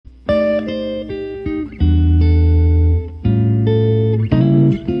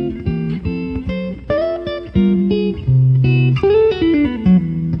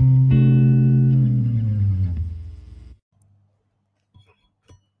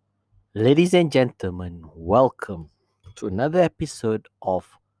Ladies and gentlemen, welcome to another episode of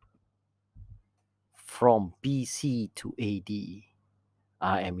From BC to AD.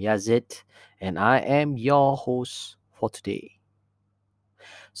 I am Yazid and I am your host for today.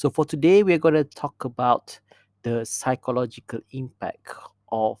 So, for today, we're going to talk about the psychological impact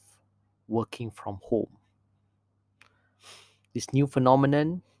of working from home. This new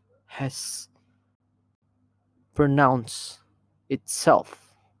phenomenon has pronounced itself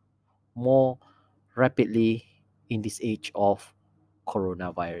more rapidly in this age of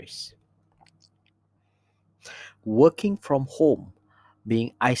coronavirus. Working from home,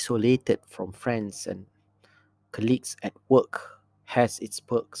 being isolated from friends and colleagues at work, has its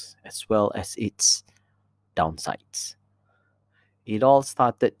perks as well as its downsides. It all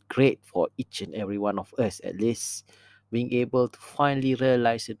started great for each and every one of us, at least being able to finally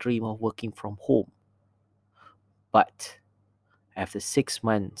realize the dream of working from home. But after 6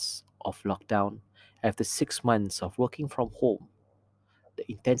 months of lockdown, after 6 months of working from home, the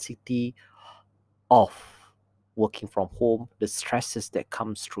intensity of working from home, the stresses that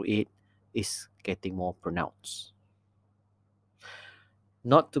comes through it is getting more pronounced.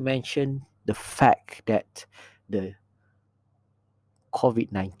 Not to mention the fact that the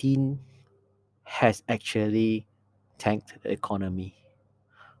COVID-19 has actually tanked the economy,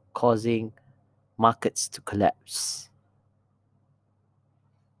 causing markets to collapse,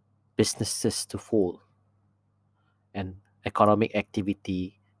 businesses to fall, and economic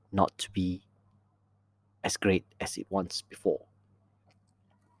activity not to be as great as it once before.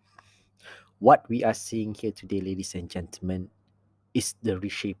 What we are seeing here today, ladies and gentlemen, is the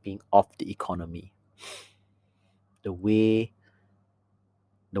reshaping of the economy. The way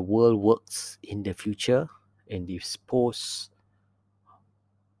the world works in the future, in this post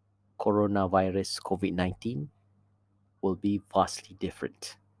coronavirus COVID 19, will be vastly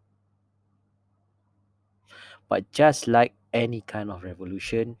different. But just like any kind of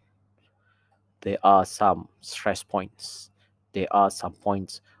revolution, there are some stress points. There are some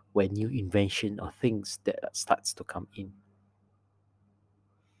points where new invention or things that starts to come in.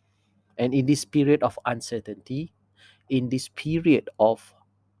 And in this period of uncertainty, in this period of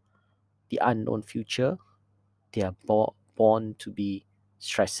the unknown future, they are born to be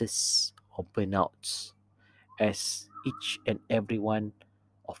stresses or burnouts as each and every one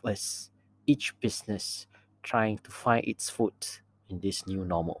of us, each business trying to find its foot in this new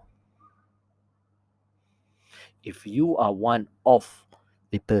normal. If you are one of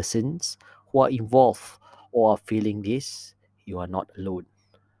the persons who are involved or are feeling this, you are not alone.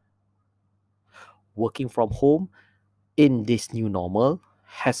 Working from home in this new normal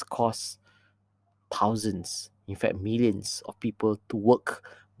has caused thousands, in fact, millions of people to work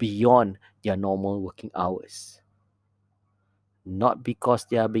beyond their normal working hours. Not because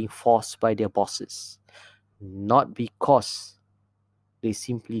they are being forced by their bosses, not because they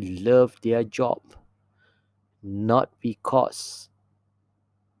simply love their job, not because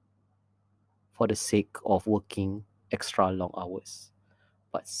for the sake of working extra long hours,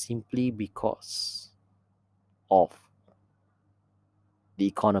 but simply because of the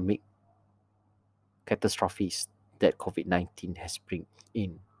economic catastrophes that COVID 19 has bring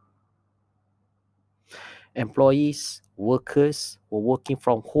in. Employees, workers who are working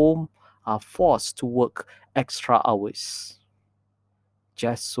from home are forced to work extra hours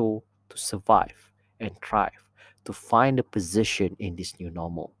just so to survive and thrive, to find a position in this new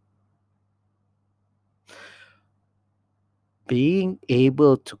normal. Being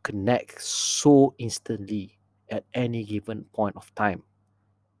able to connect so instantly at any given point of time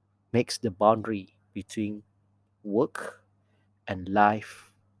makes the boundary between work and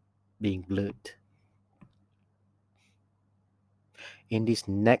life being blurred. In this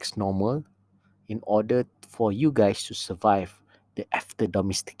next normal, in order for you guys to survive the after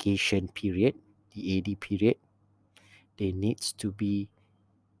domestication period, the AD period, there needs to be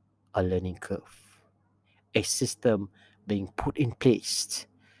a learning curve, a system being put in place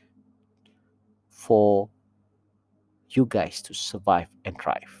for you guys to survive and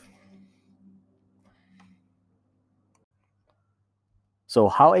thrive. So,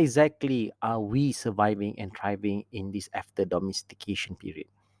 how exactly are we surviving and thriving in this after domestication period?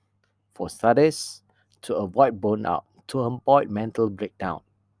 For starters, to avoid burnout, to avoid mental breakdown,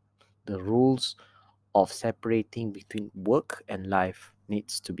 the rules of separating between work and life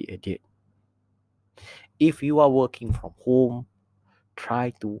needs to be adhered. If you are working from home,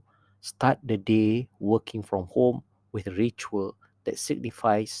 try to start the day working from home with a ritual that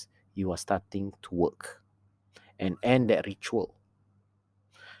signifies you are starting to work, and end that ritual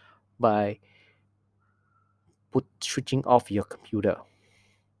by switching off your computer,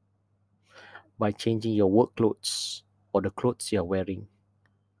 by changing your work clothes or the clothes you're wearing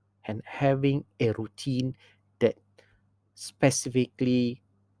and having a routine that specifically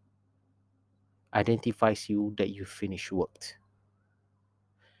identifies you that you finished work.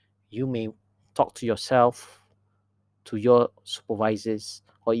 You may talk to yourself, to your supervisors,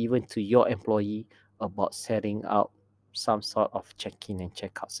 or even to your employee about setting out some sort of check-in and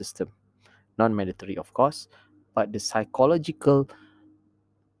check-out system. Non-mandatory, of course, but the psychological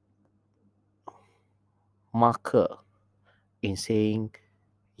marker in saying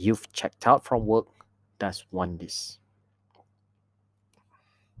you've checked out from work does wonders.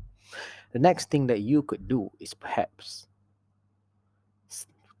 The next thing that you could do is perhaps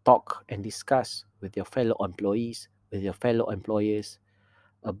talk and discuss with your fellow employees, with your fellow employers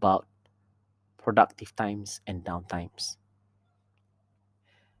about productive times and downtimes.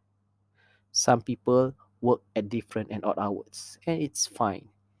 Some people work at different and odd hours, and it's fine.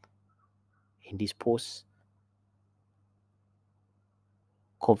 In this post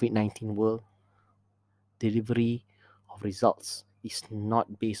COVID 19 world, delivery of results is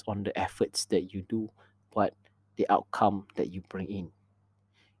not based on the efforts that you do, but the outcome that you bring in.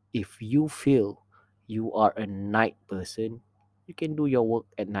 If you feel you are a night person, you can do your work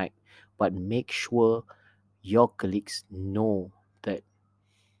at night, but make sure your colleagues know that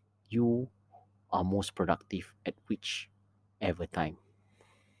you are most productive at whichever time.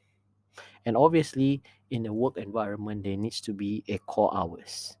 And obviously, in a work environment, there needs to be a core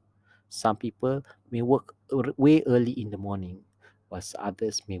hours. Some people may work way early in the morning, whilst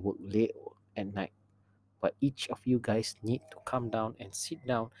others may work late at night. But each of you guys need to come down and sit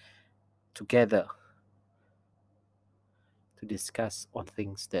down together to discuss on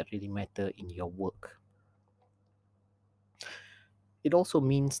things that really matter in your work. It also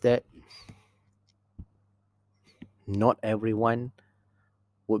means that not everyone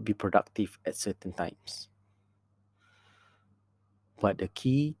would be productive at certain times. But the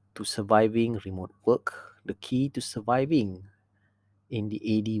key to surviving remote work, the key to surviving in the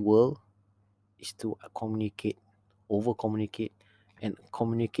AD world is to communicate, over communicate, and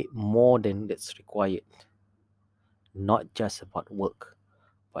communicate more than that's required. Not just about work,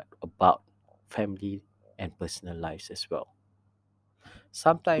 but about family and personal lives as well.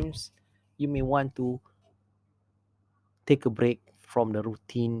 Sometimes you may want to take a break from the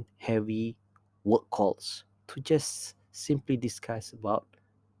routine heavy work calls to just simply discuss about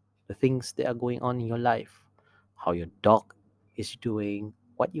the things that are going on in your life, how your dog is doing,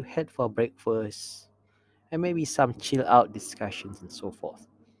 what you had for breakfast, and maybe some chill out discussions and so forth.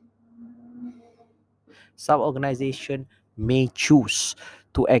 Some organization may choose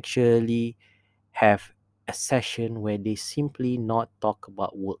to actually have a session where they simply not talk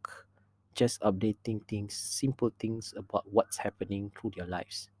about work, just updating things, simple things about what's happening through their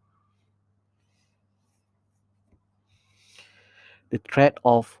lives. The threat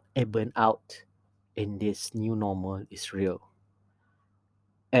of a burnout in this new normal is real,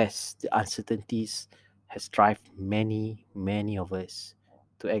 as the uncertainties has driven many of us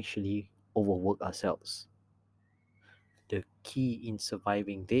to actually overwork ourselves. The key in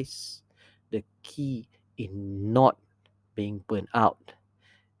surviving this, the key in not being burnt out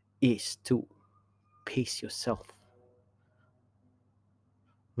is to pace yourself.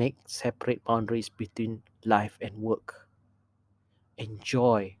 Make separate boundaries between life and work.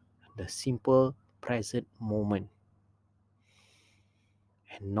 Enjoy the simple present moment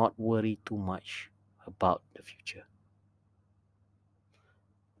and not worry too much about the future.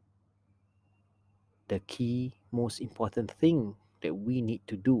 The key, most important thing that we need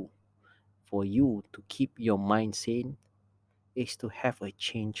to do for you to keep your mind sane is to have a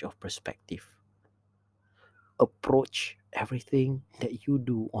change of perspective. Approach everything that you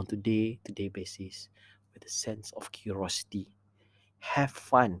do on a day-to-day basis with a sense of curiosity. Have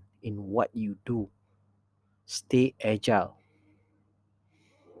fun in what you do. Stay agile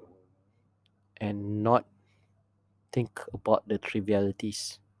and not think about the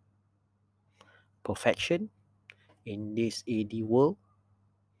trivialities. Perfection in this AD world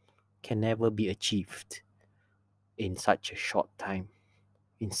can never be achieved in such a short time,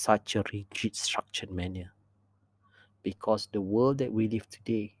 in such a rigid, structured manner, because the world that we live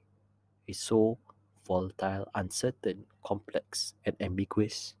today is so volatile, uncertain, complex, and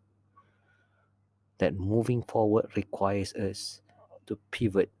ambiguous that moving forward requires us to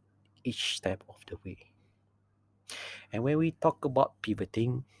pivot each step of the way. And when we talk about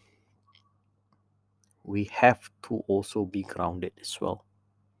pivoting, we have to also be grounded as well.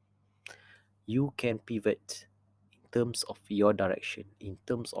 You can pivot in terms of your direction, in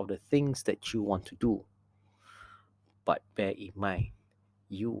terms of the things that you want to do, but bear in mind,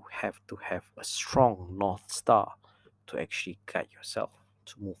 you have to have a strong North Star to actually guide yourself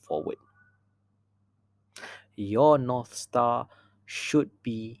to move forward. Your North Star should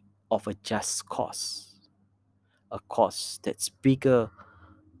be of a just cause, a cause that's bigger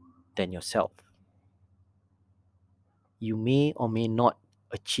than yourself. You may or may not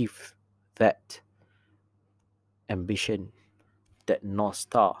achieve that ambition, that North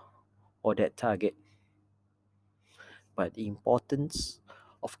Star, or that target. But the importance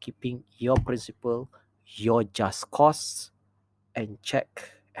of keeping your principle, your just cause, and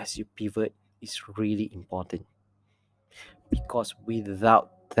check as you pivot is really important. Because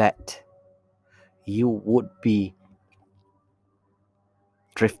without that, you would be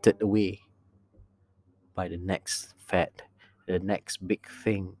drifted away by the next fad, the next big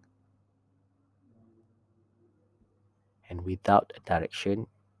thing. And without a direction,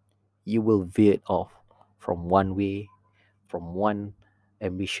 you will veer off from one way, from one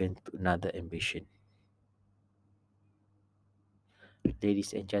ambition to another ambition.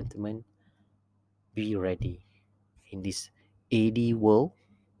 Ladies and gentlemen, be ready. In this AD world,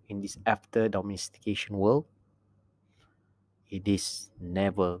 in this after domestication world, it is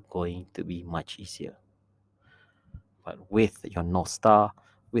never going to be much easier. But with your North Star,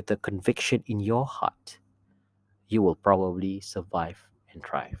 with the conviction in your heart, you will probably survive and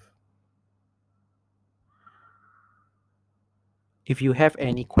thrive. If you have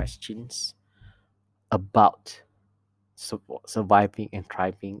any questions about surviving and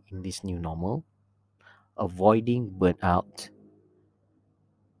thriving in this new normal, avoiding burnout,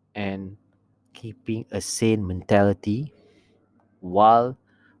 and keeping a sane mentality while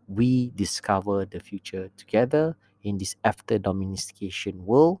we discover the future together in this after domestication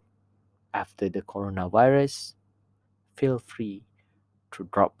world, after the coronavirus, feel free to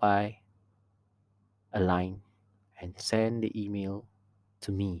drop by a line and send the email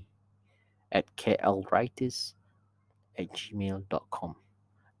to me at klwriters@gmail.com.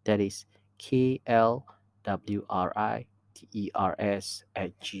 That is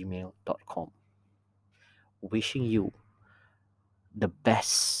klwriters@gmail.com. Wishing you the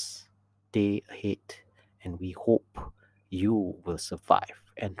best day ahead, and we hope you will survive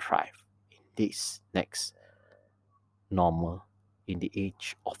and thrive in this next normal in the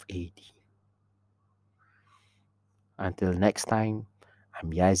age of AD. Until next time,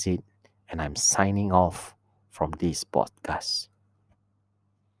 I'm Yazid, and I'm signing off from this podcast.